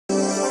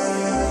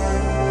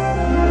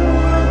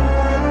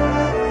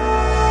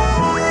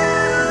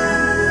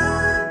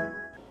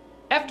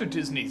after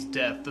Disney's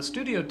death, the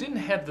studio didn't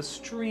have the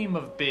stream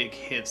of big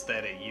hits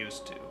that it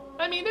used to.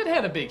 I mean, it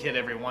had a big hit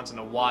every once in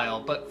a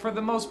while, but for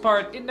the most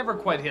part, it never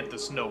quite hit the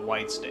Snow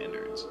White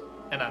standards.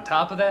 And on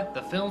top of that,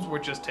 the films were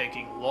just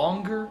taking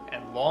longer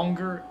and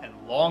longer and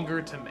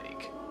longer to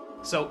make.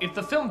 So if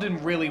the film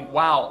didn't really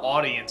wow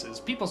audiences,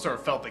 people sort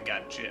of felt they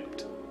got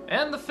gypped.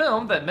 And the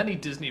film that many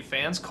Disney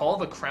fans call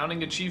the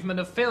crowning achievement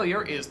of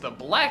failure is The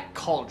Black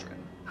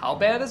Cauldron. How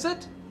bad is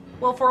it?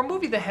 Well, for a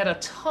movie that had a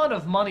ton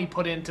of money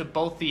put into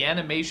both the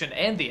animation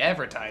and the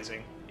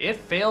advertising, it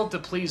failed to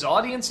please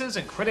audiences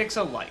and critics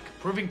alike,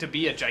 proving to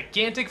be a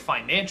gigantic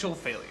financial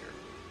failure.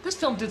 This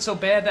film did so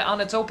bad that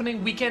on its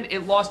opening weekend,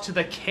 it lost to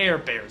the Care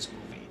Bears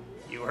movie.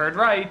 You heard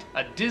right,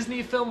 a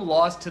Disney film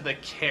lost to the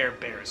Care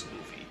Bears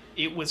movie.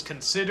 It was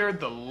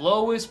considered the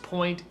lowest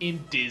point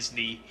in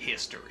Disney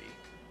history.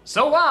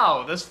 So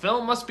wow, this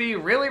film must be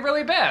really,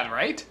 really bad,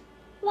 right?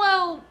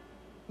 Well,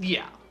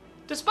 yeah.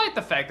 Despite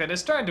the fact that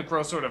it's starting to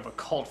grow sort of a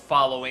cult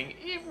following,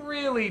 it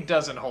really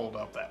doesn't hold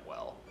up that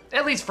well.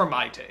 At least for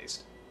my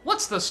taste.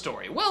 What's the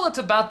story? Well, it's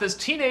about this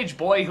teenage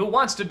boy who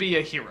wants to be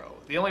a hero.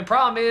 The only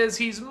problem is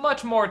he's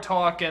much more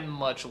talk and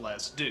much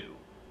less do.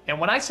 And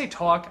when I say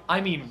talk, I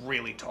mean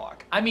really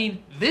talk. I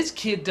mean, this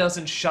kid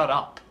doesn't shut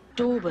up.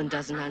 Dorban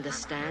doesn't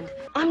understand.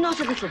 I'm not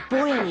a little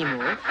boy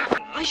anymore.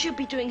 I should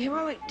be doing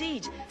heroic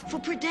deeds for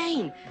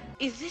Prydain.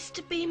 Is this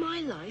to be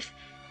my life?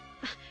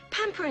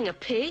 Pampering a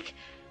pig?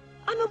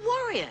 I'm a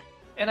warrior.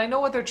 And I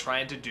know what they're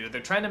trying to do.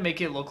 They're trying to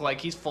make it look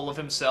like he's full of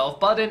himself,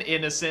 but an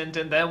innocent,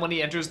 and then when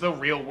he enters the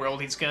real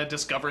world, he's gonna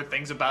discover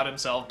things about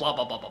himself, blah,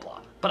 blah, blah, blah,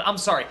 blah. But I'm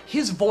sorry,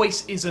 his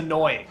voice is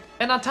annoying.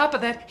 And on top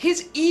of that,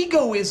 his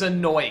ego is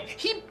annoying.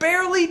 He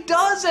barely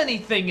does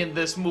anything in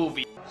this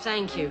movie.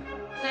 Thank you.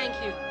 Thank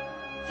you.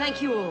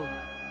 Thank you all.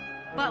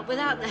 But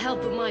without the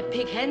help of my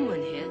pig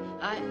Henwin here,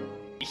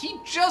 He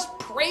just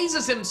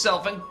praises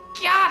himself, and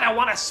God, I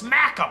want to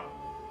smack him!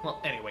 Well,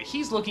 anyway,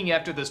 he's looking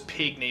after this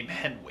pig named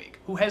Henwig,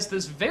 who has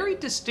this very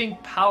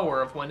distinct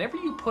power of whenever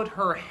you put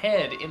her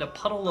head in a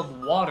puddle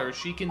of water,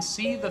 she can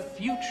see the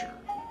future.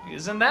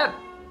 Isn't that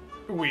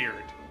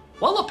weird?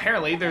 Well,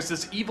 apparently there's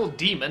this evil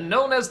demon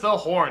known as the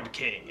Horned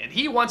King, and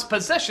he wants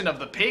possession of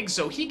the pig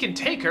so he can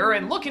take her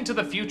and look into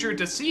the future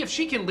to see if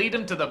she can lead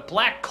him to the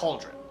Black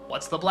Cauldron.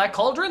 What's the Black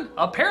Cauldron?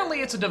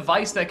 Apparently it's a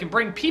device that can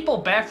bring people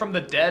back from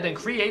the dead and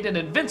create an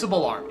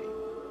invincible army.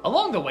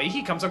 Along the way,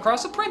 he comes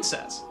across a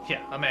princess.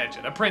 Yeah,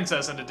 imagine, a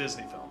princess in a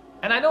Disney film.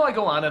 And I know I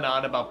go on and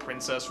on about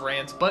princess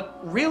rants, but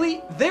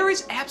really, there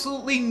is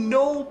absolutely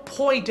no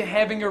point to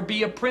having her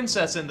be a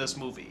princess in this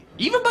movie.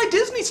 Even by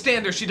Disney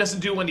standards, she doesn't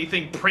do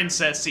anything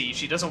princessy.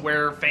 She doesn't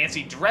wear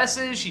fancy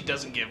dresses, she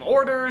doesn't give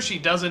orders, she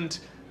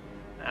doesn't,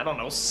 I don't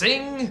know,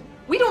 sing.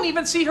 We don't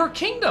even see her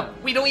kingdom.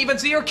 We don't even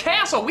see her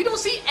castle. We don't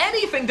see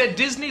anything that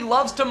Disney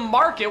loves to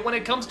market when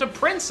it comes to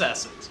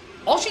princesses.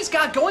 All she's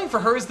got going for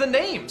her is the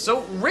name,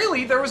 so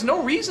really there was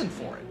no reason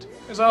for it.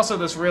 There's also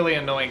this really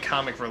annoying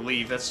comic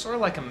relief that's sort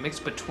of like a mix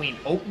between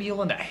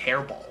oatmeal and a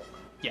hairball.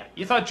 Yeah,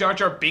 you thought Jar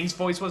Jar Binks'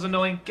 voice was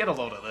annoying? Get a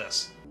load of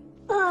this.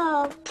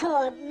 Oh,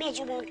 poor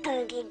miserable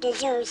Gurgi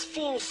deserves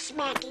fierce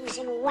smackings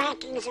and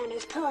whackings on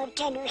his poor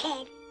tender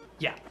head.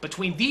 Yeah,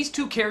 between these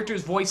two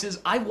characters' voices,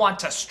 I want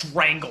to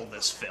strangle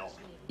this film.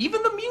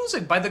 Even the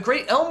music by the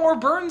great Elmore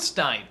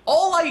Bernstein.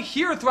 All I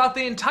hear throughout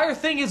the entire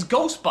thing is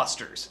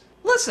Ghostbusters.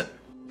 Listen.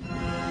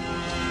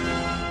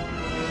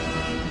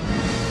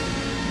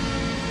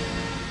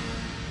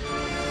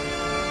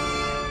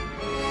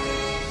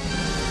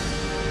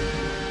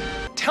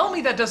 Tell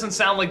me that doesn't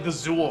sound like the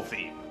Zool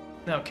theme.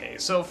 Okay,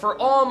 so for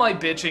all my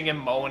bitching and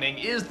moaning,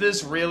 is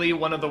this really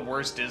one of the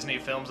worst Disney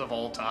films of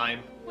all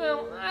time?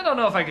 Well, I don't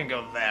know if I can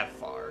go that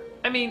far.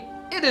 I mean,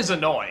 it is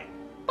annoying,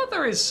 but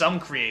there is some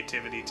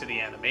creativity to the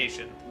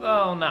animation,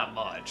 though not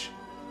much.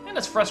 And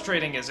as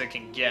frustrating as it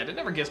can get, it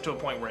never gets to a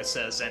point where it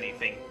says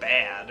anything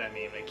bad. I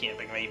mean, I can't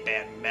think of any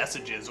bad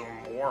messages or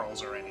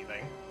morals or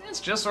anything. It's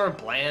just sort of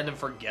bland and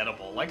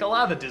forgettable, like a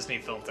lot of the Disney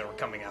films that were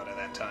coming out at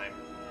that time.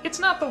 It's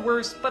not the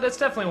worst, but it's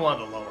definitely one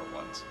of the lower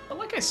ones. But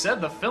like I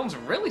said, the film's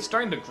really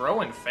starting to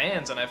grow in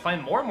fans, and I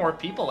find more and more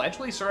people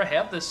actually sort of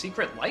have this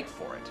secret like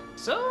for it.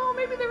 So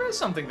maybe there is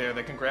something there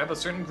that can grab a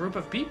certain group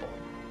of people.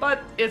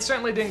 But it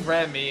certainly didn't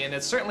grab me, and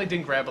it certainly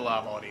didn't grab a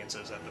lot of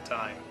audiences at the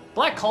time.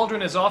 Black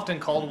Cauldron is often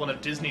called one of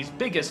Disney's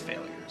biggest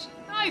failures.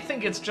 I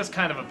think it's just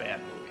kind of a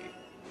bad movie.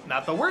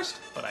 Not the worst,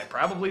 but I'd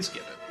probably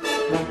skip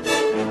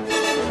it.